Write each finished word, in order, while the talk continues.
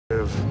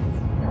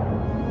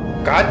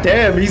God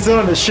damn, he's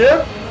on the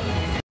ship?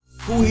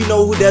 Who you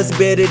know who does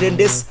better than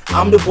this?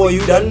 I'm the boy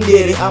who done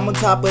did it. I'm on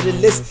top of the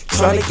list,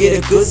 trying to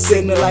get a good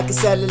signal like a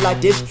satellite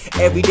dish.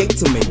 Every day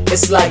to me,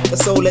 it's like a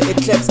solar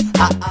eclipse.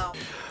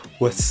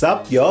 What's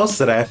up, y'all?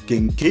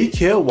 s.a.geek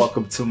here.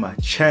 Welcome to my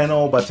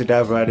channel. About to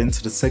dive right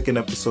into the second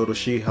episode of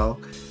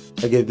She-Hulk.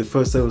 I gave the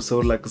first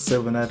episode like a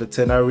 7 out of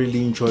 10. I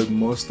really enjoyed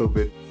most of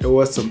it. There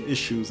were some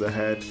issues I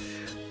had,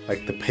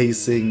 like the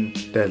pacing,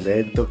 the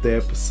length of the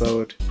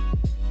episode,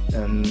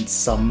 and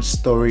some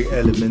story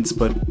elements,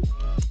 but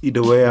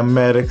either way, I'm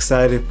mad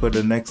excited for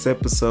the next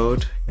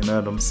episode. You know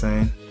what I'm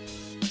saying?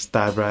 Let's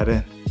dive right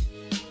in.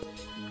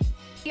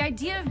 The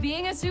idea of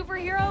being a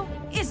superhero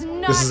is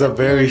not. This is a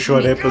very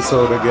short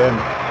episode again.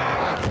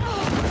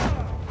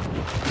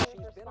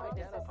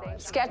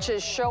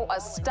 Sketches show a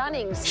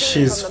stunning scene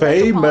She's from the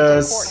Metropolitan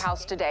famous.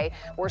 Courthouse today,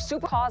 where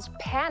super caused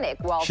panic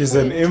while She's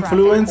an fleeing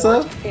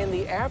influencer? traffic. In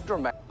the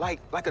aftermath, like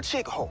a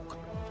chick Hulk.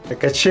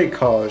 Like a chick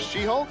Hulk.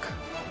 She-Hulk?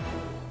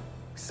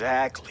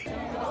 Exactly.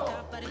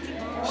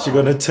 She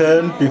gonna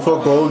turn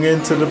before going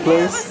into the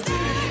place?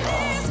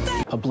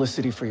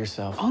 Publicity for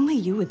yourself. Only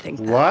you would think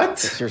that. What?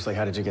 Seriously,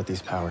 how did you get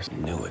these powers?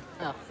 Knew it.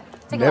 Oh,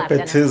 take a lap,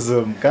 Dennis.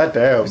 Nepotism.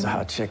 Goddamn. There's a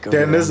hot chick over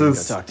Dennis there.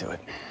 is, Go talk to it.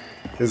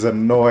 is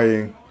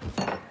annoying.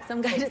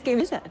 Some guy just gave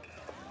me that.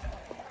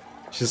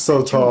 She's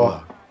so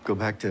tall. Go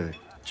back to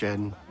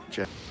Jen.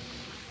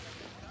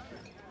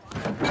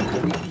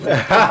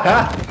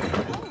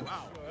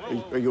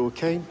 Are you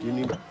okay? Do you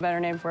need Better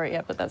name for it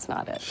yet, but that's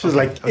not it. She's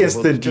like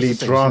instantly just the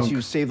same, drunk. Since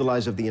you saved the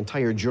lives of the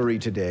entire jury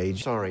today,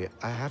 sorry,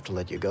 I have to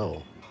let you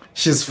go.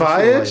 She's Personal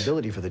fired?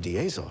 liability for the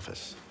DA's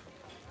office.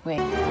 Wait.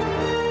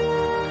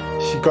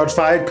 She got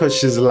fired because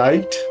she's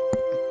light?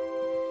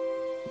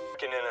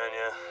 I'm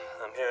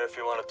here if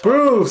you want to talk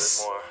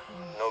Bruce! a bit more.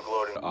 No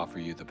gloating. Offer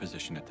you the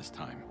position at this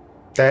time.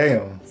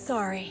 Damn.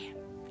 Sorry.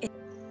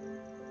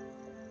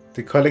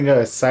 They're calling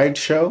her a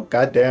sideshow?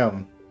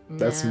 Goddamn.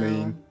 That's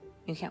mean.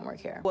 You can't work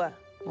here. What?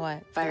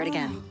 What? Fired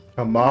again.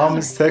 Her mom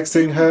is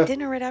texting her.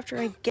 Dinner right after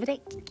I get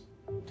it.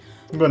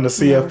 I'm gonna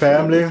see her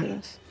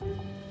family.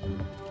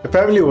 The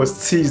family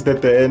was teased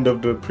at the end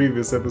of the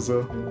previous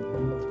episode.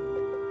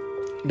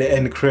 The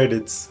end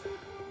credits.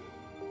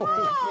 There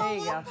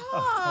you go.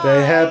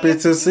 They're happy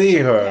to see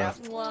her.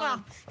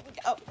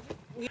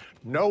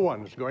 No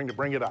one's going to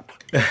bring it up.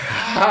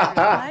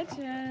 Hi,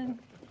 Jen.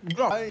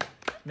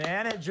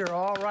 Manager,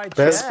 all right.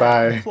 Best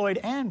Buy. Employed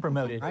and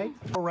promoted, right?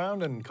 Go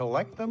around and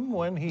collect them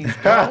when he's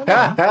gone.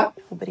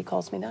 Nobody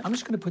calls me that. I'm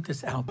just going to put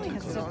this out.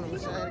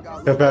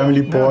 The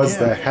family bores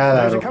the hell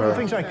out There's a of couple of her.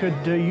 things I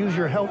could use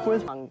your help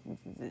with.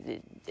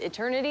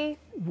 Eternity,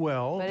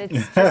 Well, but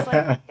it's just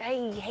like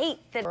I hate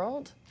the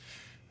world.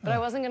 But I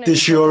wasn't gonna. Did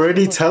she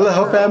already tell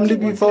her family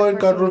What before kind it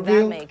of got person would that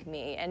revealed? make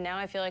me, and now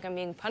I feel like I'm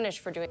being punished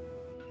for doing.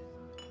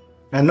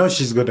 I know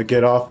she's gonna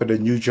get offered a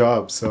new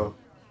job, so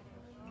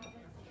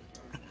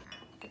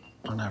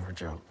Don't ever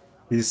joke.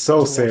 he's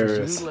so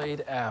serious. You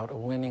laid out a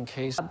winning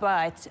case.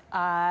 But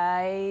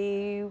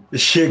I.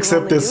 She can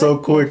accepted only do so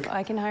it quick. if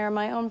I can hire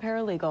my own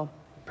paralegal.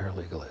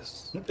 Paralegal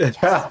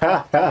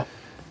is.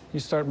 You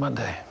start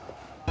Monday.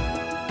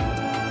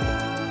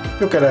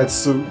 Look at that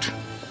suit.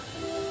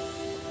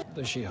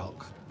 The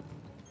She-Hulk.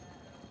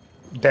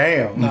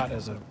 Damn. Not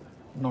as a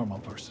normal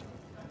person.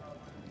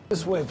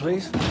 This way,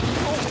 please.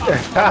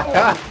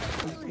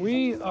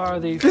 We are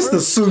the Guess the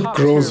first suit top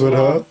grows tier with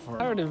law her.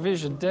 firm. Our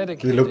division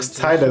dedicated He looks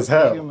to tight as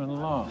hell. superhuman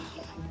law.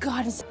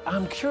 God, is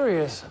I'm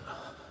curious.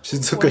 She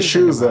took what her do you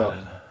think shoes about off.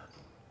 it?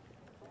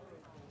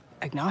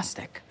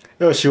 agnostic.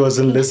 No, she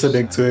wasn't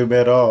listening to him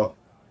at all.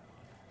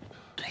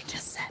 What I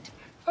just said.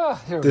 Oh,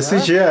 here The we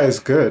are. CGI is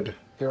good.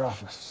 Your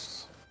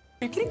office.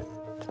 Big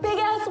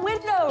ass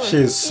windows. She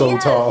is so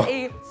tall.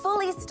 A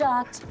fully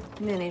stocked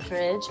mini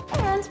fridge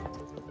and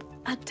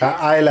a Her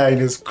desk. eyeline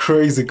is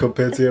crazy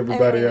compared to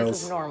everybody I mean, This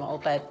is else. normal,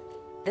 but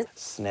this.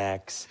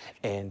 Snacks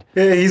and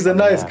Yeah, he's a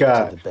nice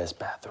guy. the best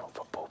bathroom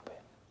for pooping.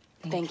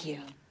 Thank you.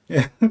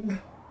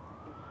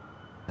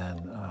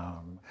 And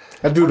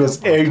That dude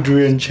was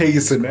Adrian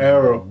Chase in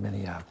Arrow.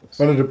 Minneapolis.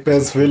 One of the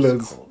best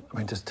villains. I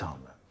mean, just tell him.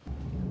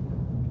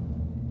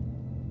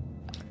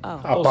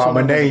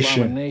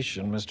 Abomination.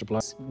 Abomination, Mr.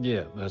 Blonsky.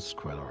 Yeah, that's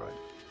quite all right.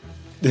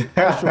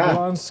 Mr.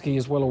 Blonsky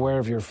is well aware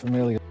of your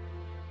familial.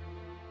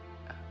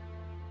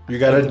 You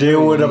gotta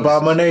deal with You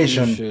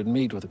Abomination. should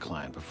meet with the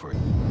client before you.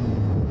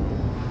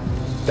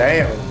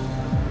 Damn.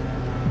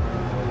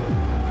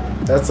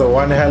 That's a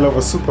one hell of a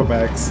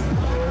Supermax.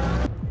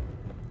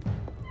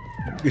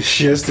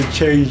 She has to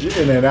change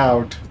in and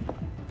out.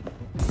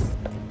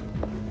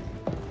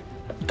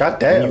 God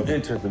damn.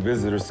 entered the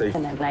visitor safe.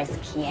 And a nice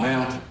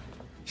piano.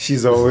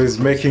 She's always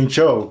making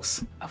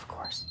jokes. Of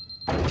course.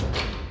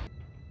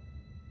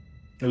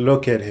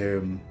 Look at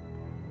him.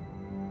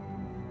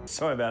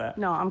 Sorry about that.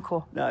 No, I'm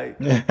cool. No,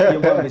 you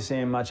won't be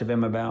seeing much of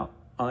him about,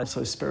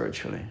 honestly,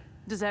 spiritually.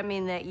 Does that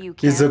mean that you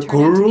can't He's a turn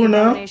guru into the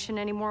now? abomination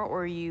anymore,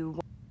 or you?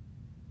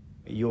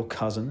 Your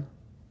cousin,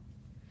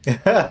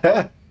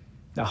 the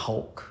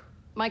Hulk.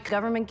 My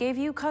government gave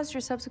you caused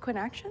your subsequent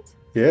actions?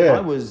 I Yeah.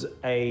 was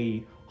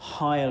a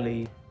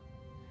highly,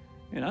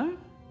 you know.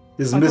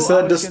 Is I thought I was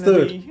gonna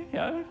misunderstood. be, you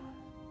know,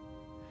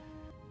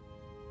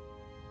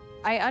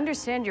 I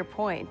understand your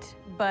point,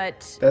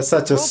 but That's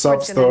such a Roll sub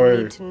Port's gonna story.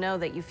 need to know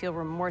that you feel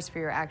remorse for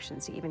your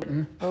actions,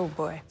 even. Oh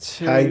boy.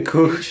 to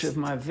Haiku. each of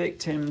my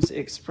victims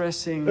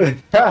expressing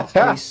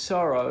a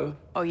sorrow.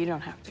 Oh, you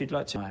don't have If you'd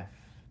like to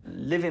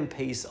live in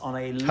peace on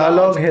a How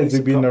long large has piece he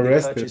of been property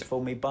arrested? purchased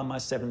for me by my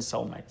 7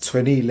 soulmates.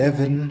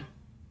 2011.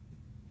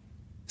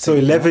 So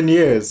 11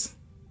 years.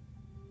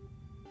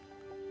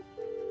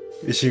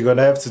 Is she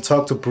gonna have to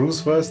talk to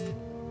Bruce first?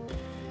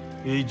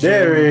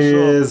 There he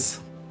is.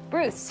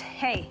 Bruce,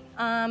 hey,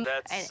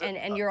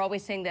 and you're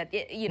always saying that,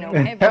 you know,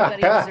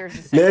 everybody deserves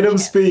a second Let him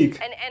chance. speak.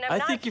 And I'm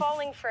not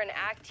falling for an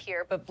act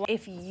here, but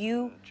if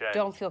you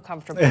don't feel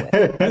comfortable with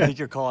it. I think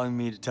you're calling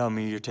me to tell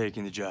me you're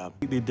taking the job.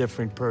 Completely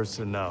different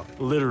person now,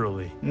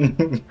 literally.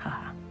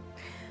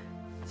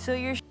 So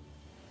you're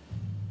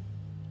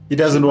He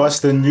doesn't watch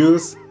the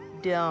news.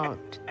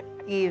 don't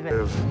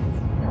even.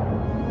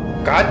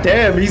 God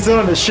damn, he's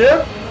on the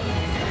ship.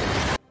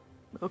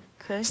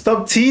 Okay.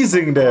 Stop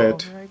teasing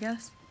that. I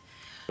guess.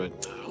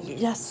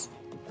 Yes.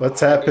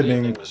 What's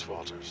happening? You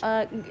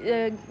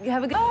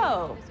have a good.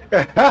 Oh.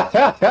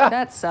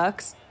 That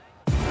sucks.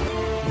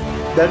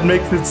 That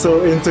makes it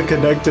so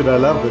interconnected. I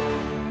love it.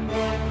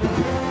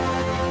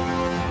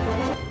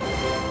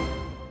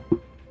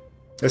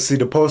 Let's see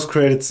the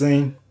post-credit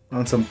scene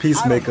on some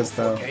Peacemaker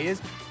style. Okay,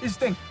 it's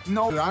thing.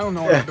 No, I don't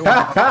know what I'm doing.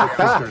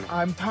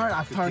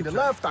 I've turned it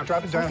left. I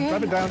drop it down.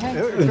 Drop it down.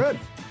 Okay. Good.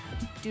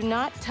 Do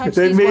not touch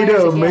They these made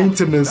wires her a again.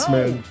 maintenance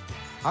man.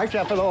 I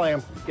jump for the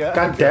lamb. Yeah.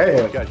 God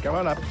damn. Good. Come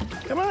on up.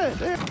 Come on.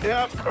 There.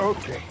 Yep.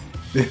 Okay.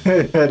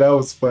 That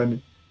was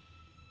funny.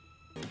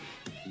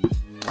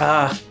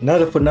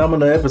 Another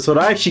phenomenal episode.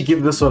 I actually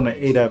give this one an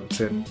 8 out of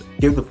 10.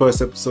 Give the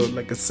first episode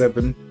like a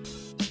 7.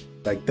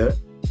 Like that.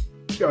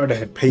 I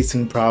had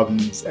pacing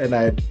problems and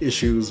I had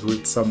issues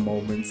with some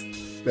moments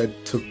that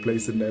took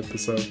place in the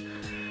episode.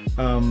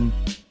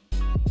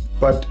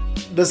 But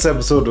this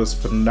episode was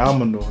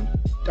phenomenal.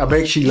 I'm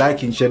actually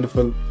liking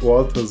Jennifer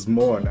Walters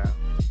more now.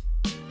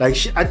 Like,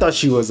 I thought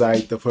she was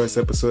like the first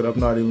episode, I'm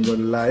not even gonna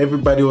lie.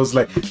 Everybody was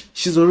like,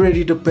 she's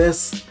already the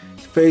best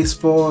Phase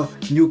 4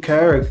 new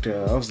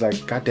character. I was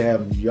like,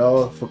 goddamn,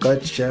 y'all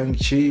forgot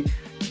Shang-Chi,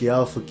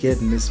 y'all forget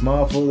Miss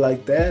Marvel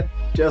like that,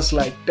 just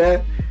like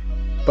that.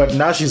 But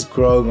now she's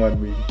growing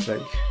on me.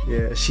 Like,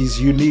 yeah,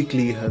 she's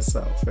uniquely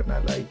herself, and I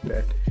like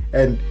that.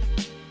 And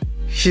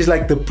she's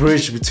like the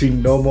bridge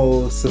between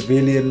normal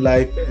civilian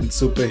life and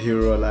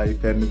superhero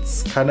life, and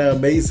it's kind of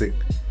amazing.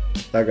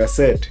 Like I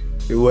said,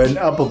 it went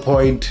up a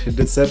point in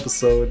this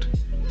episode.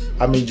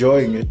 I'm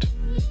enjoying it.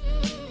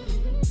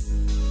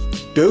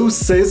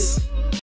 Deuces.